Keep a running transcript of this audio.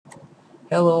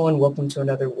Hello and welcome to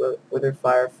another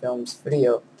Witherfire Films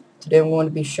video. Today I'm going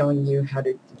to be showing you how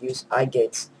to use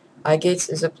iGates. iGates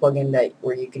is a plugin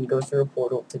where you can go through a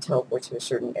portal to teleport to a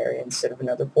certain area instead of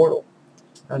another portal,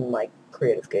 unlike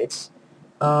Creative Gates.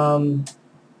 Um,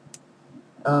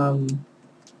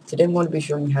 Today I'm going to be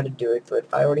showing you how to do it, but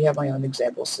I already have my own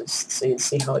example so you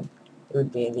see how it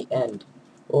would be in the end.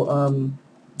 Well,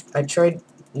 I tried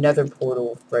nether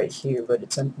portal right here, but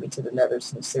it sent me to the nether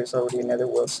since there's already another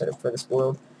world set up for this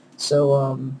world.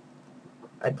 So,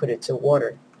 I put it to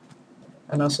water.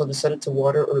 And also to set it to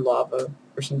water or lava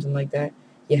or something like that,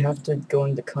 you have to go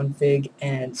into config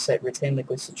and set retain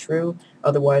liquids to true,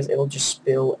 otherwise it'll just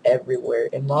spill everywhere.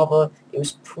 In lava, it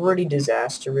was pretty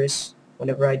disastrous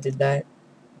whenever I did that.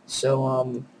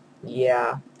 So,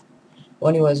 yeah. Well,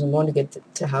 anyways, I'm going to get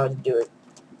to how to do it.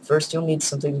 First, you'll need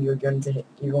something you're going to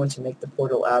make the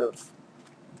portal out of,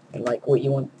 and like what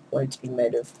you want it to be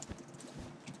made of.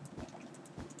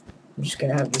 I'm just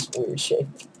gonna have this weird shape,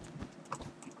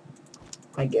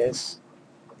 I guess.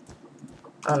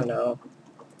 I don't know.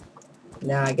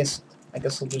 Nah, I guess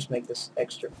I'll just make this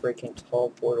extra freaking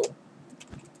tall portal.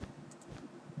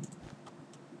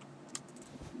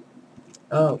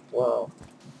 Oh, well.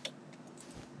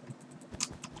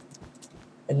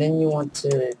 And then you want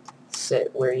to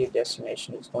set where your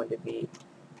destination is going to be,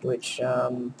 which,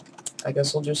 I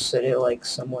guess I'll just set it, like,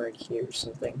 somewhere in here or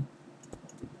something.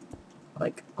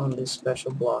 Like, on this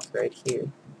special block right here.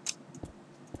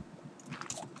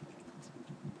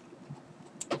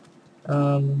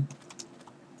 And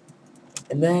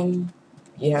then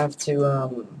you have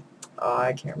to,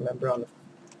 I can't remember I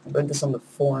read this on the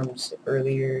forums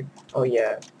earlier. Oh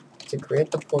yeah, to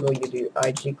create the portal you do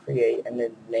igcreate and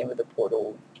then the name of the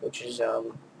portal, which is,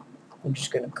 I'm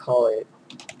just gonna call it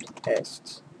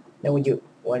test. Then what you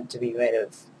want it to be made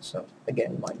of, so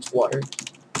again, mine's water.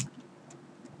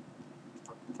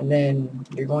 And then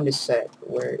you're going to set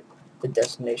where the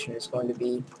destination is going to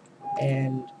be,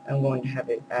 and I'm going to have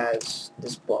it as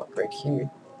this block right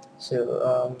here.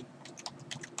 So,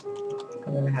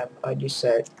 I'm going to have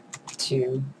igset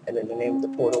 2, and then the name of the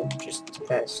portal, just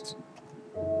test.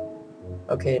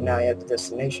 Okay, now you have the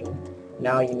destination.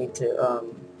 Now you need to,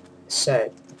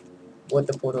 set what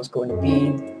the portal is going to be,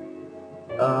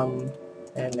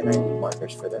 and then I need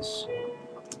markers for this.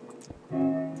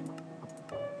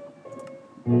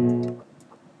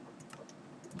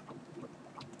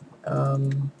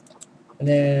 And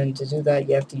then to do that,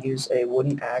 you have to use a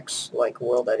wooden axe, like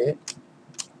World Edit.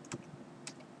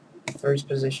 First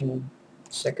position,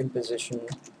 second position,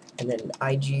 and then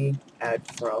IG add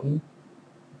from,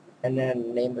 and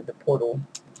then name of the portal,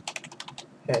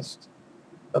 test.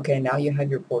 Okay, now you have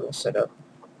your portal set up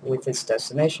with its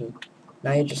destination.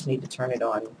 Now you just need to turn it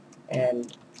on,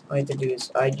 and all you have to do is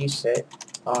igset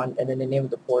on, and then the name of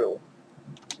the portal.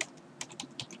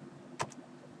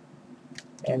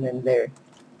 And then there,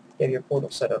 you have your portal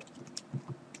set up.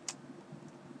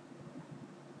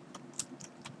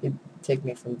 You take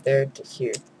me from there to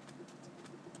here.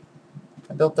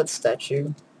 I built that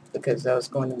statue because I was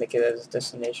going to make it as a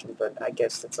destination, but I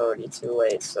guess that's already too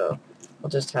late, so I'll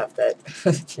just have that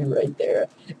right there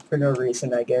for no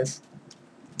reason, I guess.